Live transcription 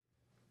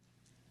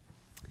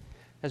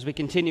As we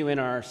continue in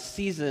our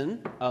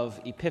season of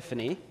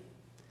Epiphany,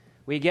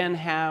 we again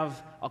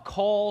have a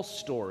call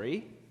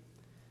story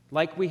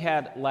like we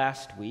had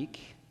last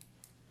week.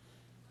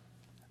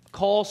 A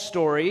call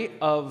story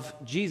of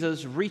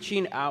Jesus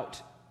reaching out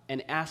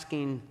and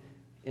asking,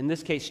 in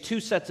this case,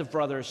 two sets of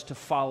brothers to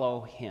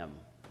follow him.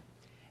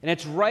 And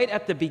it's right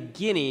at the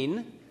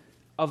beginning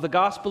of the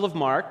Gospel of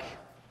Mark.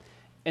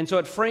 And so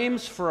it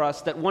frames for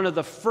us that one of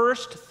the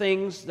first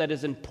things that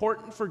is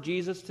important for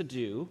Jesus to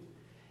do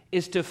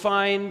is to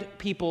find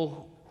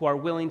people who are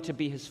willing to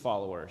be his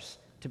followers,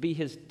 to be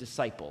his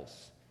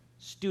disciples,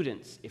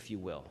 students, if you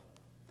will.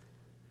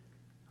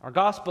 Our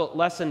gospel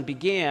lesson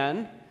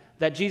began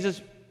that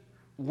Jesus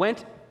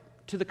went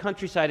to the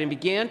countryside and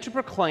began to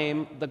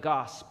proclaim the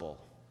gospel,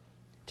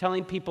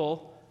 telling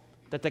people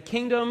that the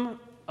kingdom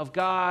of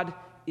God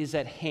is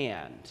at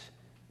hand,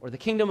 or the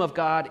kingdom of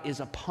God is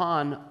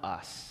upon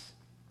us.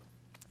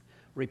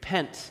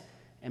 Repent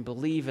and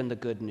believe in the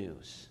good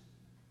news.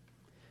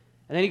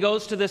 And then he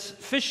goes to this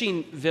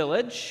fishing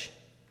village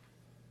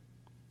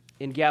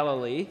in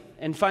Galilee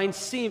and finds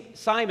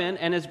Simon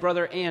and his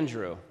brother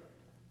Andrew.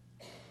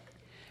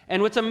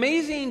 And what's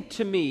amazing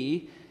to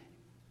me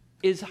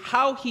is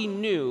how he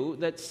knew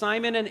that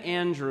Simon and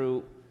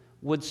Andrew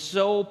would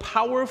so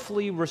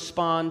powerfully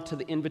respond to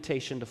the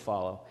invitation to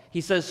follow.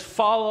 He says,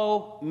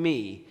 "Follow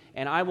me,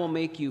 and I will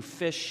make you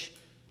fish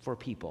for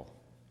people."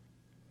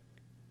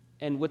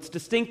 And what's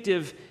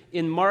distinctive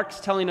in Mark's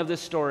telling of this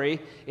story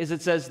is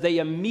it says they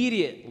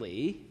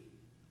immediately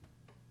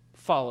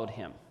followed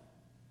him.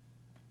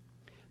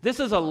 This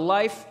is a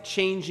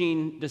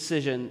life-changing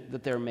decision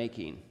that they're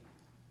making.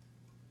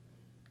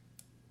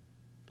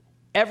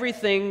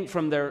 Everything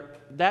from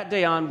that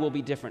day on will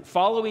be different.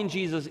 Following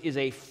Jesus is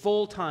a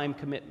full-time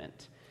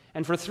commitment.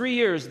 And for 3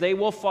 years, they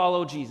will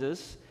follow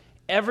Jesus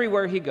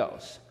everywhere he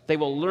goes. They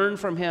will learn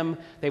from him.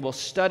 They will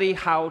study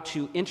how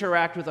to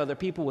interact with other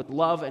people with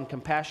love and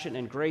compassion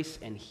and grace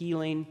and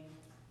healing.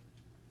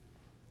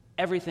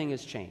 Everything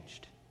is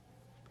changed.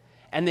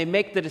 And they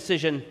make the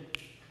decision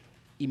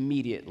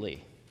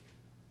immediately.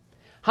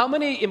 How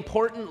many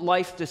important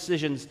life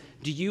decisions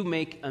do you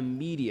make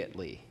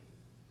immediately?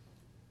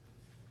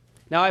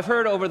 Now, I've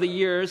heard over the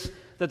years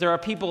that there are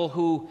people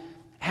who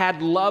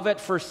had love at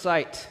first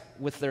sight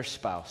with their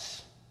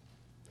spouse,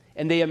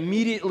 and they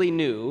immediately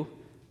knew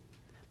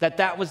that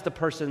that was the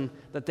person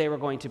that they were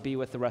going to be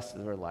with the rest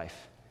of their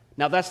life.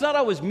 Now, that's not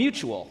always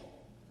mutual.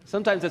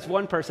 Sometimes it's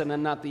one person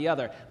and not the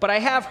other. But I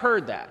have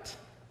heard that.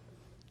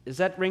 Does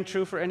that ring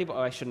true for anybody?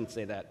 Oh, I shouldn't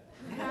say that.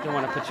 I don't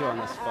want to put you on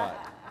the spot.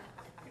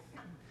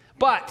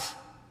 But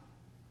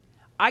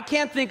I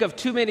can't think of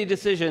too many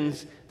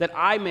decisions that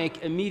I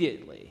make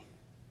immediately.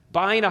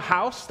 Buying a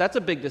house, that's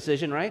a big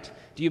decision, right?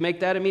 Do you make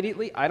that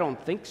immediately? I don't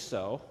think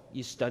so.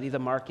 You study the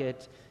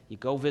market. You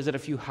go visit a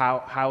few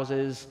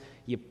houses.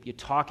 You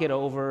talk it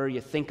over,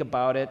 you think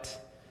about it.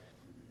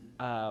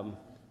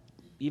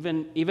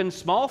 Even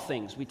small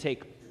things, we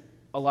take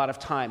a lot of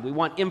time. We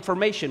want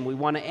information. We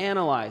want to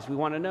analyze. We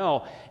want to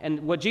know.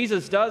 And what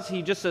Jesus does,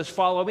 he just says,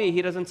 "Follow me."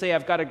 He doesn't say,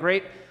 "I've got a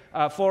great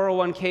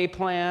 401k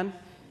plan."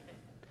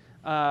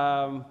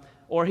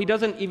 Or he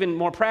doesn't even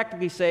more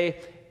practically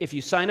say, "If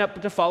you sign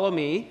up to follow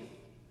me,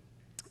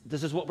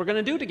 this is what we're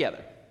going to do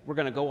together. We're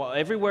going to go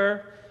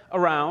everywhere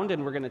around,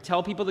 and we're going to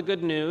tell people the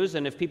good news,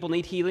 and if people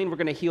need healing, we're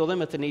going to heal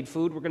them. If they need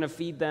food, we're going to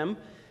feed them,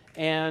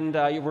 and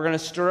we're going to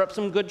stir up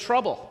some good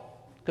trouble,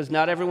 because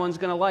not everyone's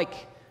going to like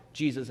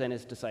Jesus and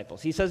his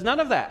disciples." He says none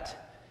of that.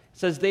 He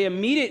says they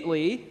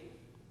immediately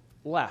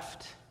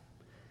left.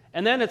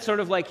 And then it's sort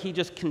of like he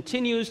just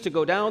continues to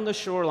go down the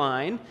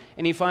shoreline,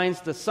 and he finds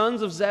the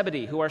sons of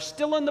Zebedee, who are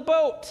still in the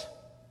boat,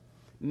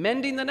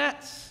 mending the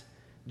nets,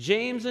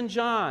 James and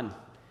John.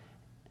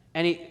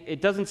 And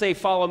it doesn't say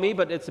follow me,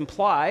 but it's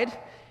implied.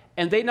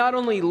 And they not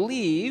only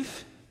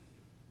leave,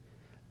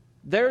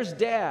 there's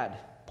Dad,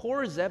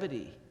 poor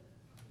Zebedee.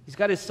 He's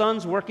got his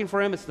sons working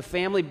for him. It's the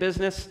family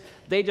business.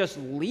 They just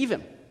leave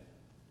him,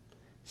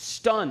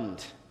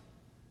 stunned.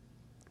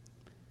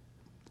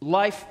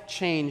 Life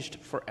changed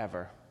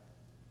forever.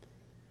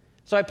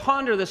 So I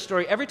ponder this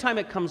story. Every time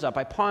it comes up,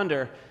 I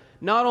ponder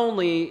not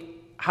only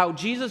how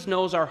Jesus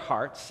knows our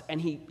hearts,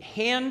 and he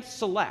hand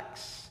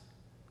selects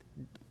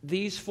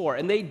these four,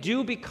 and they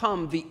do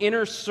become the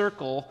inner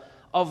circle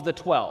of the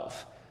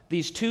 12.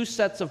 These two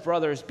sets of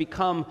brothers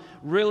become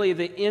really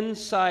the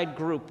inside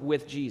group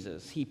with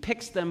Jesus. He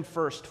picks them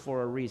first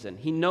for a reason.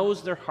 He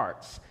knows their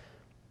hearts.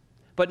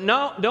 But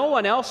no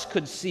one else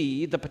could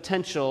see the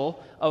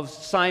potential of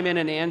Simon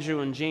and Andrew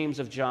and James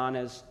of John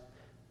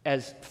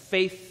as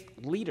faith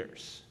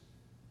leaders.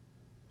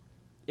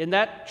 In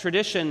that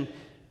tradition,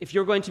 if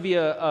you're going to be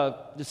a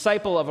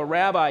disciple of a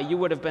rabbi, you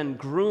would have been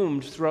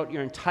groomed throughout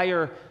your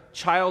entire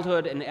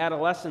childhood and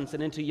adolescence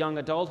and into young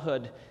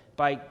adulthood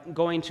by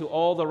going to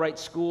all the right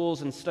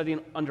schools and studying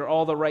under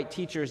all the right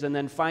teachers, and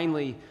then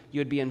finally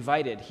you'd be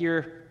invited.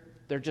 Here,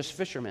 they're just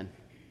fishermen,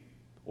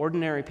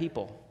 ordinary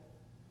people.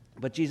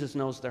 But Jesus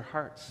knows their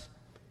hearts.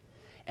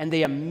 And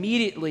they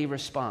immediately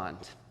respond.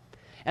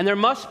 And there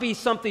must be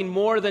something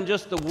more than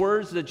just the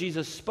words that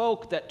Jesus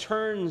spoke that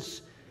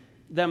turns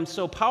them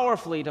so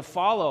powerfully to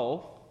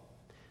follow.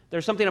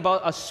 There's something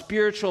about a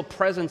spiritual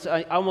presence,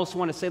 I almost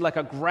want to say like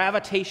a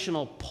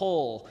gravitational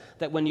pull,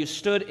 that when you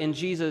stood in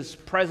Jesus'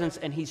 presence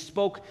and he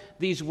spoke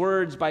these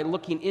words by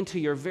looking into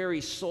your very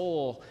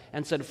soul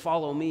and said,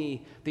 "Follow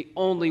me," the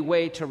only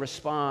way to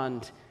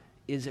respond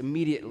is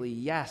immediately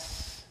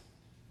yes.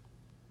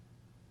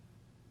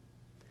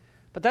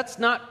 But that's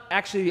not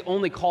actually the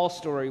only call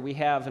story we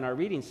have in our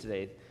readings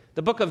today.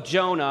 The book of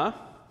Jonah,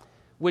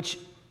 which,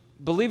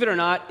 believe it or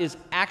not, is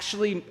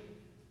actually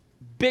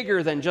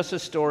bigger than just a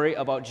story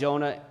about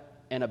Jonah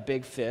and a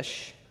big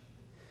fish.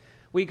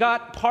 We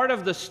got part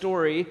of the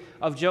story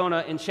of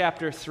Jonah in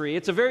chapter 3.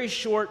 It's a very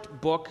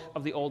short book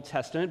of the Old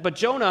Testament, but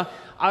Jonah,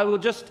 I will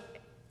just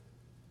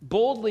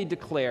boldly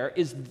declare,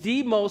 is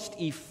the most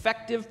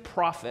effective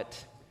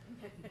prophet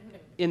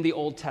in the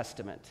Old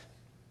Testament.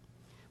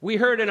 We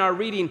heard in our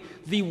reading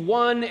the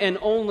one and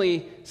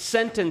only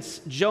sentence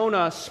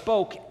Jonah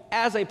spoke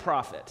as a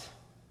prophet.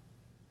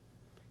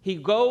 He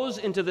goes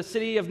into the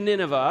city of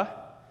Nineveh,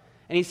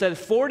 and he said,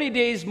 40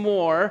 days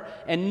more,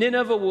 and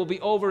Nineveh will be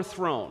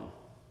overthrown.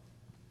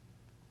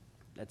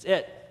 That's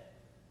it.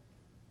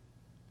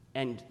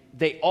 And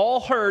they all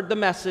heard the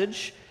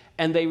message,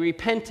 and they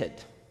repented.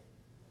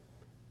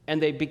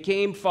 And they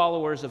became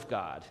followers of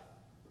God.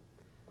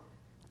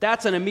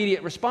 That's an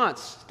immediate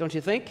response, don't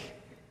you think?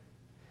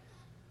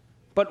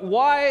 But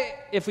why,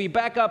 if we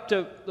back up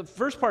to the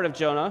first part of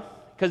Jonah,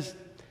 because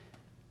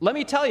let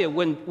me tell you,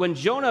 when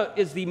Jonah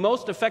is the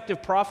most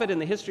effective prophet in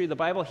the history of the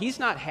Bible, he's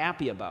not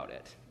happy about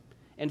it.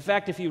 In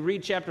fact, if you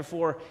read chapter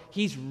 4,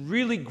 he's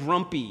really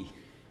grumpy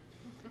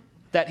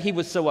that he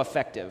was so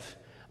effective,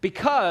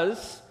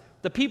 because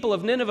the people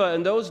of Nineveh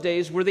in those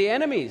days were the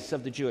enemies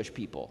of the Jewish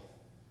people.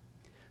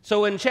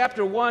 So in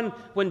chapter 1,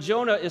 when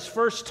Jonah is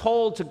first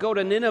told to go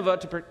to Nineveh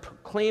to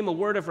proclaim a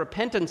word of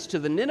repentance to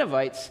the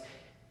Ninevites,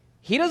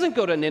 he doesn't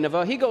go to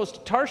Nineveh, he goes to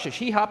Tarshish.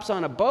 He hops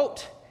on a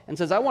boat and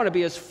says, "I want to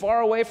be as far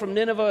away from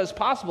Nineveh as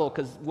possible,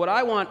 because what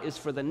I want is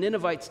for the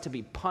Ninevites to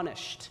be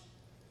punished.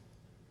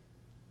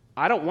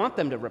 I don't want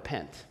them to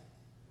repent,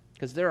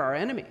 because they're our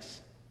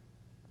enemies."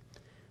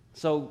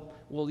 So,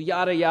 well,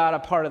 yada yada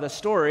part of the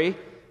story.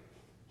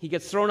 He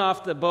gets thrown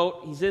off the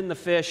boat, he's in the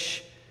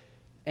fish,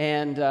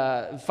 and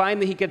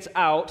finally he gets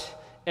out,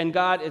 and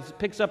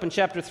picks up in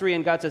chapter 3,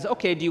 and God says,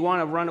 "Okay, do you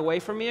want to run away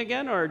from me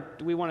again, or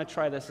do we want to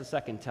try this a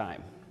second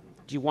time?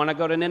 Do you want to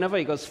go to Nineveh?"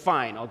 He goes,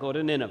 "Fine, I'll go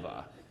to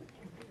Nineveh.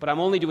 But I'm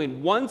only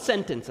doing one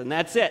sentence, and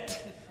that's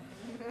it."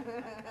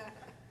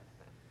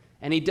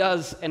 And he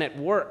does, and it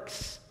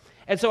works.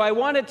 And so I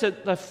wanted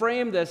to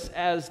frame this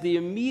as the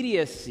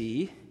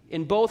immediacy.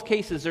 In both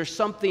cases, there's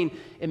something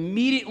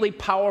immediately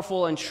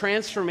powerful and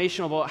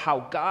transformational about how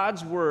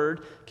God's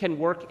word can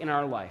work in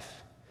our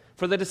life.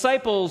 For the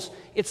disciples,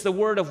 it's the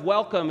word of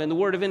welcome and the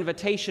word of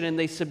invitation, and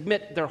they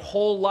submit their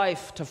whole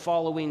life to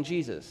following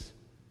Jesus.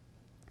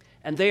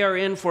 And they are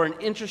in for an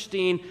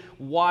interesting,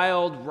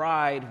 wild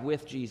ride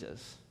with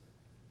Jesus.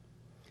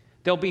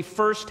 They'll be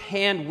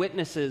first-hand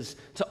witnesses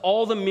to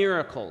all the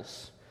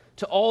miracles,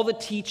 to all the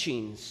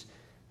teachings,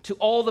 to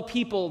all the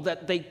people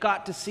that they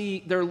got to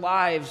see their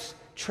lives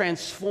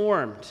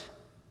transformed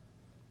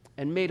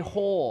and made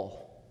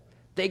whole.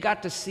 They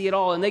got to see it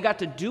all, and they got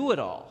to do it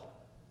all.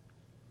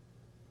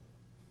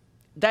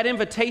 That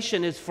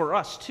invitation is for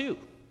us too.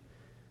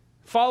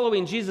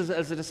 Following Jesus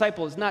as a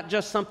disciple is not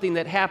just something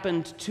that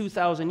happened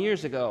 2,000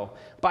 years ago.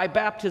 By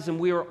baptism,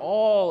 we are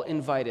all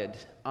invited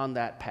on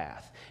that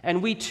path.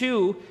 And we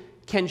too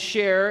can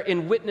share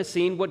in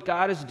witnessing what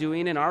God is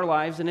doing in our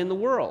lives and in the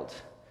world,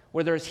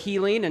 where there's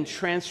healing and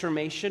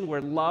transformation,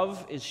 where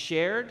love is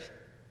shared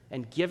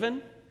and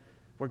given,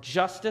 where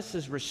justice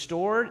is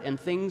restored and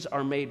things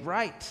are made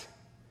right.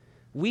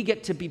 We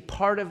get to be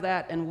part of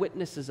that and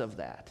witnesses of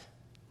that.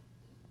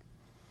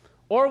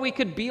 Or we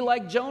could be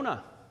like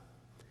Jonah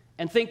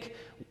and think,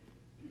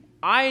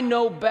 "I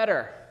know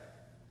better.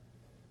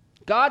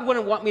 God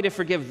wouldn't want me to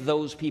forgive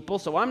those people,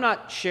 so I'm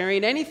not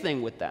sharing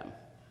anything with them."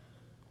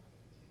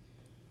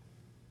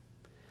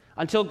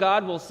 Until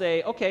God will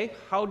say, "Okay,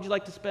 how would you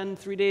like to spend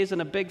 3 days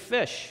in a big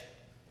fish?"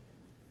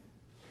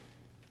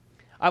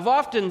 I've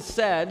often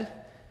said,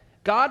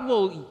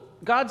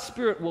 God's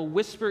Spirit will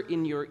whisper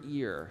in your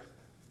ear.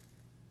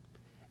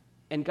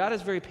 And God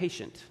is very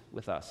patient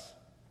with us,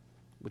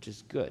 which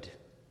is good.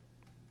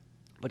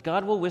 But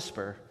God will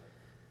whisper.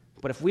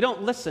 But if we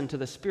don't listen to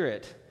the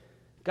Spirit,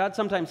 God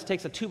sometimes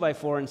takes a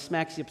 2x4 and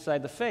smacks you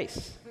upside the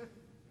face.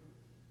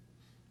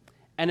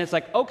 And it's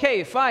like,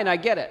 "Okay, fine, I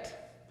get it."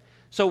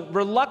 So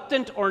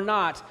reluctant or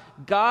not,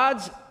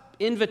 God's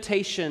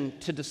invitation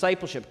to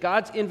discipleship,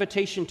 God's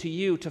invitation to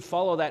you to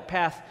follow that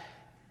path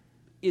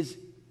is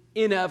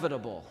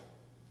inevitable.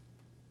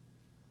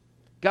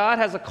 God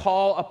has a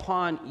call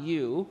upon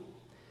you,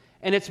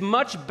 and it's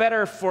much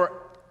better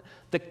for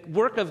the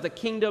work of the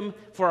kingdom,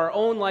 for our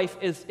own life,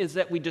 is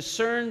that we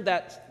discern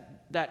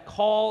that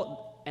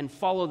call and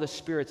follow the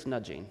Spirit's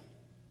nudging,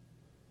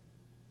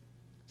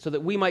 so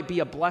that we might be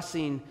a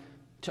blessing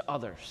to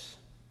others.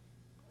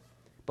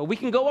 But we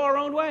can go our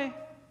own way.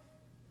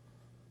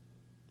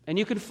 And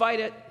you can fight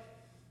it.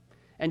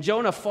 And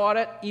Jonah fought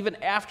it even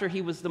after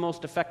he was the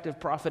most effective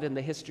prophet in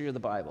the history of the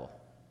Bible.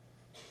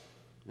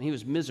 And he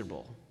was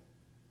miserable.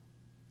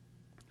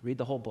 Read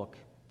the whole book.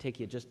 Take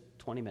you just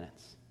 20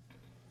 minutes.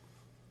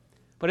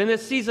 But in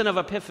this season of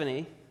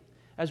Epiphany,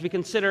 as we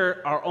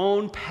consider our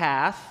own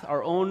path,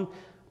 our own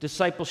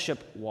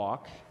discipleship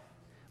walk,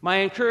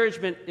 my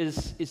encouragement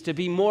is to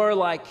be more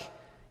like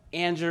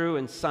Andrew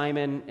and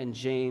Simon and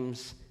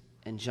James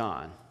and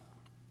John.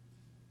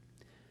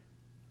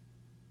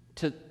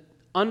 To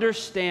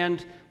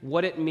understand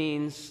what it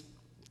means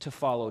to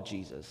follow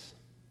Jesus.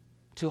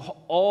 To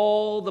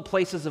all the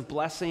places of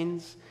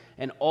blessings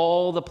and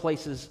all the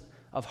places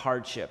of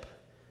hardship,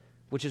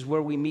 which is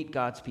where we meet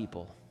God's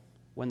people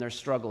when they're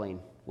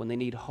struggling, when they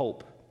need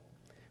hope.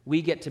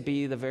 We get to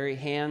be the very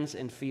hands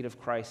and feet of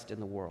Christ in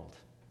the world.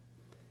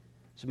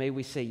 So may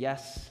we say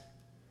yes,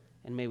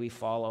 and may we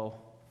follow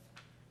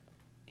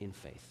in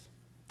faith.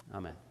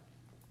 Amen.